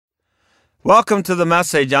Welcome to the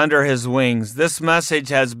message, Under His Wings. This message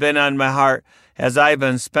has been on my heart as I've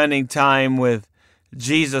been spending time with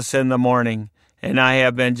Jesus in the morning, and I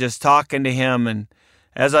have been just talking to Him. And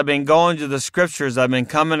as I've been going to the Scriptures, I've been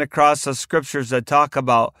coming across the Scriptures that talk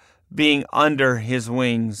about being under His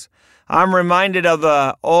wings. I'm reminded of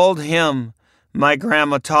the old hymn my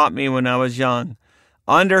grandma taught me when I was young.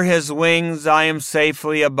 Under His wings I am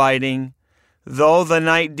safely abiding, though the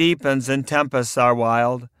night deepens and tempests are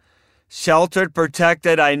wild. Sheltered,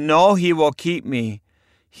 protected, I know He will keep me.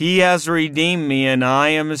 He has redeemed me, and I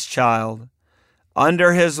am His child.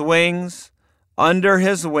 Under His wings,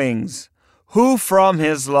 who from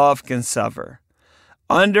His love can sever?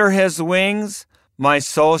 Under His wings, my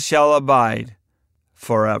soul shall abide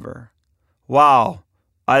forever. Wow,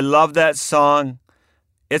 I love that song.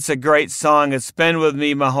 It's a great song. It's been with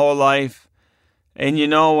me my whole life. And you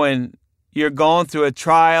know, when you're going through a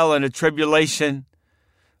trial and a tribulation,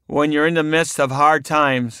 when you're in the midst of hard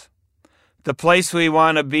times, the place we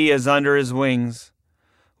want to be is under His wings.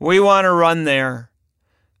 We want to run there.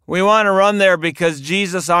 We want to run there because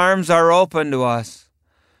Jesus' arms are open to us.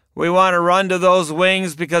 We want to run to those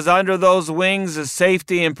wings because under those wings is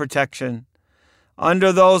safety and protection.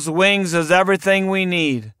 Under those wings is everything we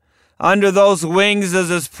need. Under those wings is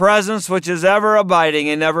His presence, which is ever abiding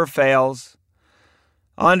and never fails.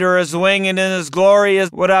 Under His wing and in His glory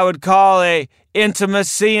is what I would call a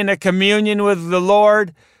intimacy and a communion with the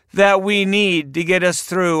Lord that we need to get us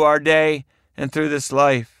through our day and through this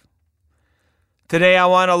life. Today I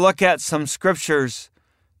want to look at some scriptures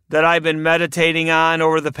that I've been meditating on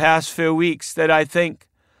over the past few weeks that I think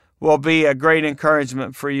will be a great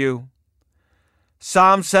encouragement for you.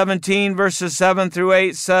 Psalm 17 verses 7 through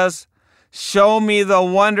 8 says, "Show me the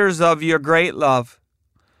wonders of your great love.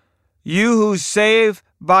 You who save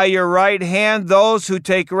by your right hand those who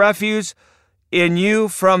take refuge in you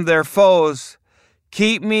from their foes.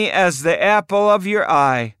 Keep me as the apple of your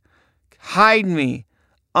eye. Hide me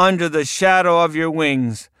under the shadow of your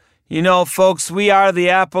wings." You know, folks, we are the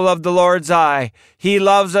apple of the Lord's eye. He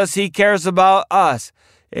loves us. He cares about us.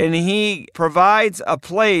 And He provides a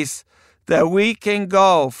place that we can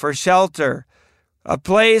go for shelter, a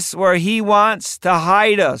place where He wants to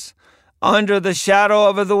hide us under the shadow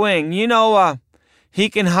of the wing. You know, He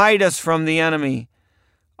can hide us from the enemy.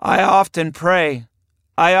 I often pray,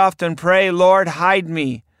 Lord, hide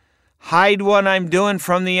me. Hide what I'm doing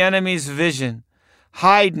from the enemy's vision.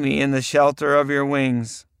 Hide me in the shelter of your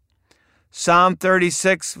wings. Psalm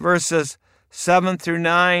 36 verses 7 through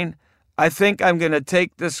 9. I think I'm going to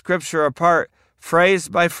take this scripture apart phrase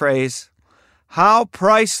by phrase. How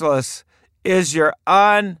priceless is your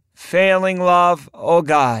unfailing love, O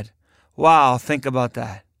God. Wow, think about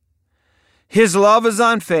that. His love is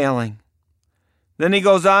unfailing. Then he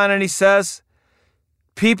goes on and he says,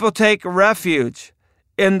 people take refuge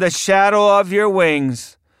in the shadow of your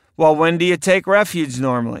wings. Well, when do you take refuge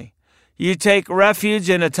normally? You take refuge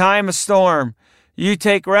in a time of storm. You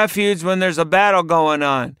take refuge when there's a battle going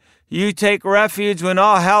on. You take refuge when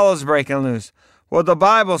all hell is breaking loose. Well, the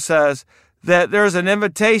Bible says that there's an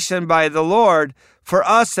invitation by the Lord for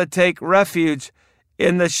us to take refuge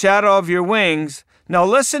in the shadow of your wings. Now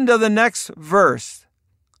listen to the next verse.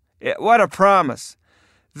 What a promise.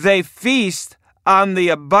 They feast on the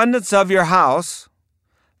abundance of your house.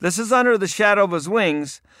 This is under the shadow of His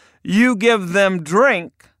wings. You give them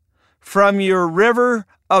drink from your river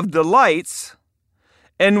of delights,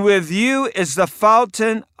 and with you is the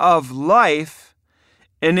fountain of life,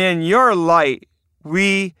 and in your light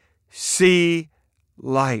we see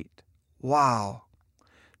light. Wow.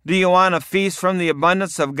 Do you want to feast from the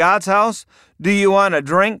abundance of God's house? Do you want to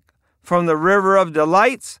drink from the river of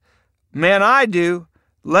delights? Man, I do.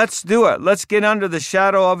 Let's do it. Let's get under the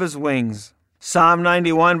shadow of His wings. Psalm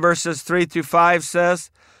 91 verses 3 through 5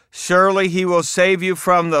 says, "Surely He will save you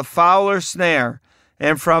from the fowler's snare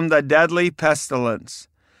and from the deadly pestilence.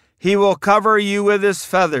 He will cover you with His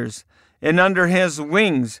feathers, and under His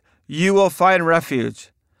wings you will find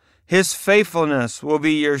refuge. His faithfulness will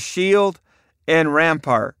be your shield and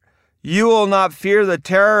rampart. You will not fear the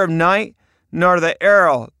terror of night, nor the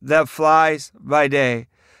arrow that flies by day."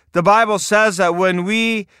 The Bible says that when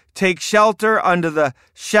we take shelter under the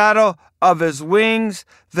shadow of His wings,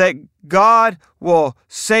 that God will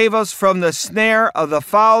save us from the snare of the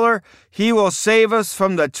fowler. He will save us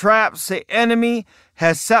from the traps the enemy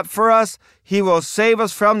has set for us. He will save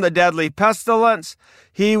us from the deadly pestilence.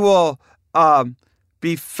 He will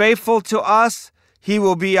be faithful to us. He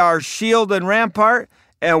will be our shield and rampart,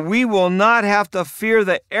 and we will not have to fear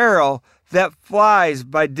the arrow that flies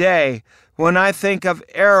by day. When I think of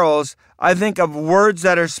arrows, I think of words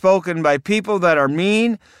that are spoken by people that are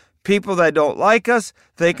mean, people that don't like us.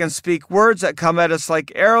 They can speak words that come at us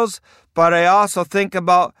like arrows. But I also think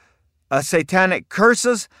about satanic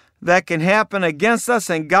curses that can happen against us.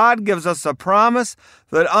 And God gives us a promise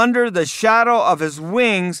that under the shadow of his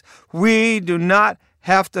wings, we do not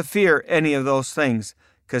have to fear any of those things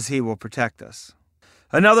because he will protect us.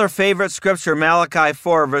 Another favorite scripture, Malachi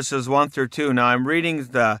 4, verses 1 through 2. Now, I'm reading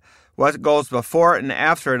what goes before it and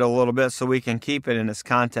after it a little bit so we can keep it in its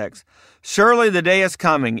context. Surely the day is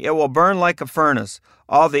coming. It will burn like a furnace.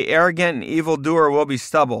 All the arrogant and evildoer will be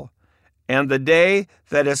stubble. And the day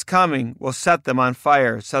that is coming will set them on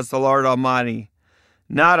fire, says the Lord Almighty.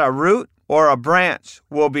 Not a root or a branch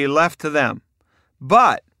will be left to them.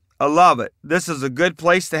 But, I love it. This is a good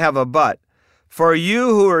place to have a but. For you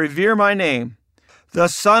who revere my name, the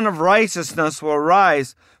Son of Righteousness will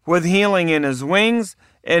rise with healing in his wings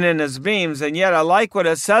and in his beams. And yet I like what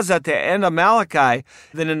it says at the end of Malachi,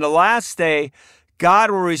 that in the last day, God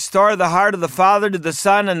will restore the heart of the Father to the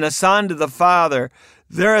Son and the Son to the Father.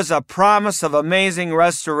 There is a promise of amazing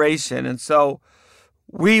restoration. And so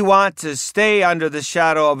we want to stay under the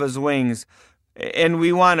shadow of his wings, and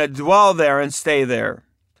we want to dwell there and stay there.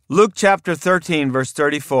 Luke chapter 13, verse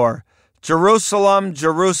 34. Jerusalem,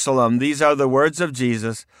 Jerusalem, these are the words of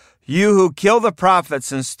Jesus, you who kill the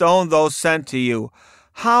prophets and stone those sent to you.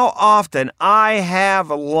 How often I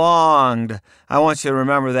have longed, I want you to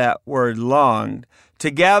remember that word, longed,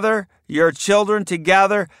 to gather your children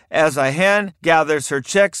together as a hen gathers her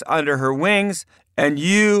chicks under her wings, and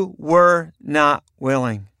you were not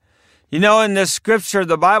willing. You know, in this scripture,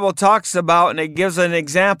 the Bible talks about, and it gives an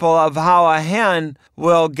example of how a hen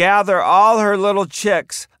will gather all her little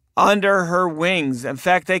chicks under her wings. In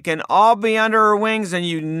fact, they can all be under her wings and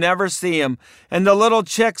you never see them. And the little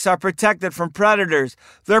chicks are protected from predators.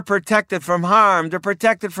 They're protected from harm. They're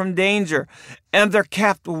protected from danger. And they're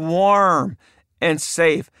kept warm and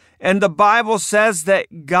safe. And the Bible says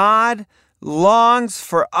that God longs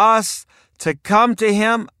for us to come to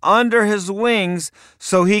him under his wings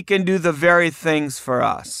so he can do the very things for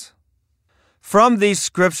us. From these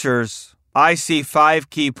scriptures, I see 5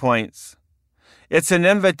 key points. It's an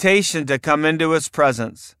invitation to come into his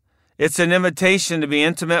presence. It's an invitation to be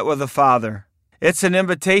intimate with the Father. It's an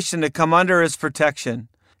invitation to come under his protection.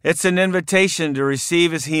 It's an invitation to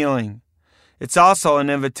receive his healing. It's also an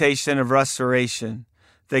invitation of restoration,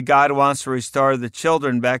 that God wants to restore the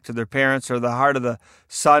children back to their parents, or the heart of the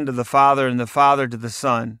son to the father and the father to the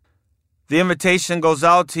son. The invitation goes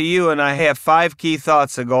out to you, and I have 5 key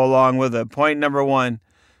thoughts that go along with it. Point number 1,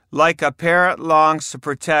 like a parent longs to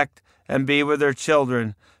protect and be with their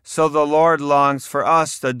children, so the Lord longs for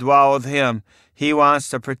us to dwell with him. He wants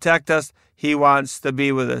to protect us. He wants to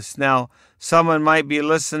be with us. Now, someone might be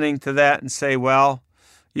listening to that and say, well,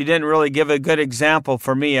 you didn't really give a good example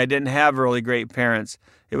for me. I didn't have really great parents.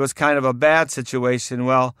 It was kind of a bad situation.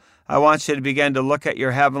 Well, I want you to begin to look at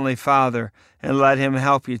your Heavenly Father and let him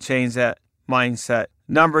help you change that mindset.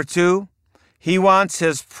 Number 2, he wants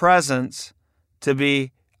his presence to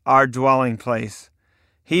be our dwelling place.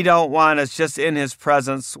 He don't want us just in his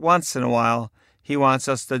presence once in a while. He wants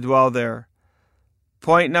us to dwell there.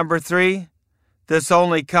 Point number 3, this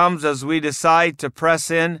only comes as we decide to press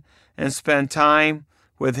in and spend time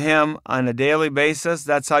with him on a daily basis.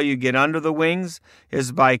 That's how you get under the wings,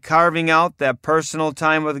 is by carving out that personal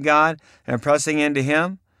time with God and pressing into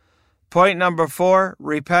him. Point number 4,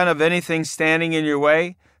 repent of anything standing in your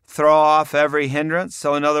way. Throw off every hindrance.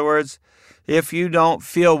 So in other words, if you don't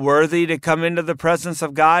feel worthy to come into the presence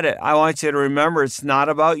of God, I want you to remember it's not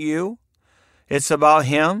about you. It's about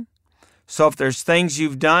him. So if there's things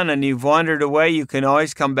you've done and you've wandered away, you can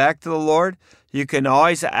always come back to the Lord. You can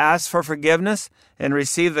always ask for forgiveness and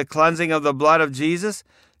receive the cleansing of the blood of Jesus.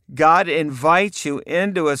 God invites you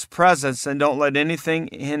into his presence, and don't let anything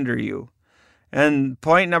hinder you. And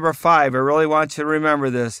point number 5, I really want you to remember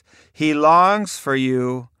this. He longs for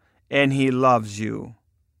you and he loves you.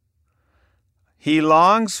 He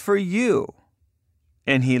longs for you,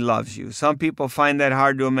 and he loves you. Some people find that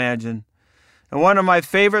hard to imagine. And one of my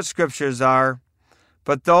favorite scriptures are,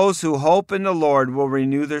 but those who hope in the Lord will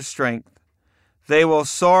renew their strength. They will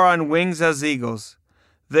soar on wings as eagles.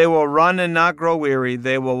 They will run and not grow weary.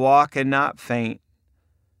 They will walk and not faint.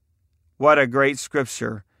 What a great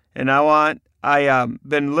scripture. And I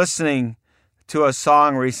been listening to a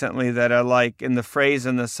song recently that I like, and the phrase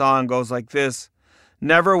in the song goes like this: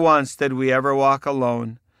 never once did we ever walk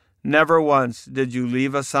alone. Never once did you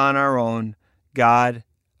leave us on our own. God,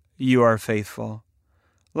 you are faithful.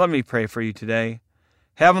 Let me pray for you today.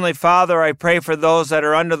 Heavenly Father, I pray for those that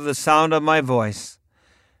are under the sound of my voice.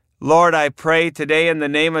 Lord, I pray today in the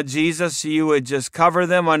name of Jesus, you would just cover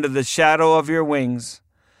them under the shadow of your wings.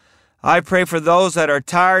 I pray for those that are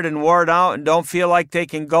tired and worn out and don't feel like they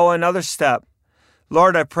can go another step.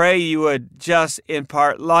 Lord, I pray you would just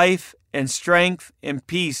impart life and strength and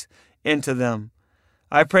peace into them.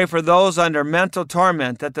 I pray for those under mental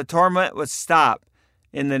torment, that the torment would stop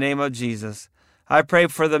in the name of Jesus. I pray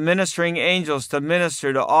for the ministering angels to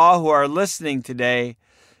minister to all who are listening today,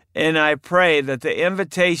 and I pray that the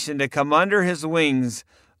invitation to come under his wings,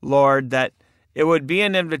 Lord, that it would be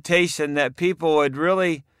an invitation that people would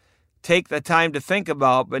really take the time to think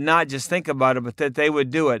about, but not just think about it, but that they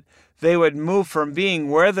would do it. They would move from being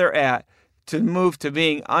where they're at to move to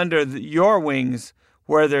being under your wings,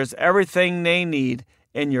 where there's everything they need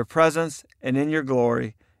in your presence and in your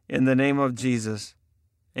glory. In the name of Jesus,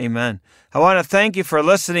 amen. I want to thank you for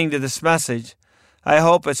listening to this message. I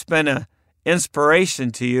hope it's been an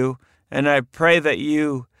inspiration to you, and I pray that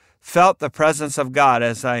you felt the presence of God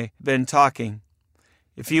as I've been talking.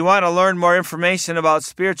 If you want to learn more information about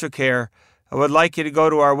spiritual care, I would like you to go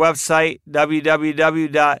to our website,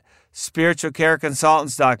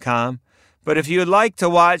 www.spiritualcareconsultants.com. But if you would like to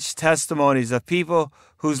watch testimonies of people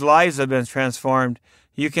whose lives have been transformed,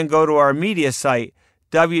 you can go to our media site,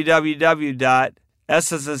 www.S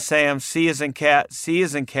as in Sam, C as in cat, C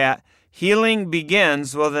as in cat, healing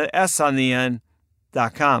begins with an S on the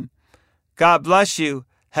end.com. God bless you.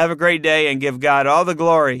 Have a great day and give God all the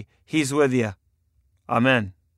glory. He's with you. Amen.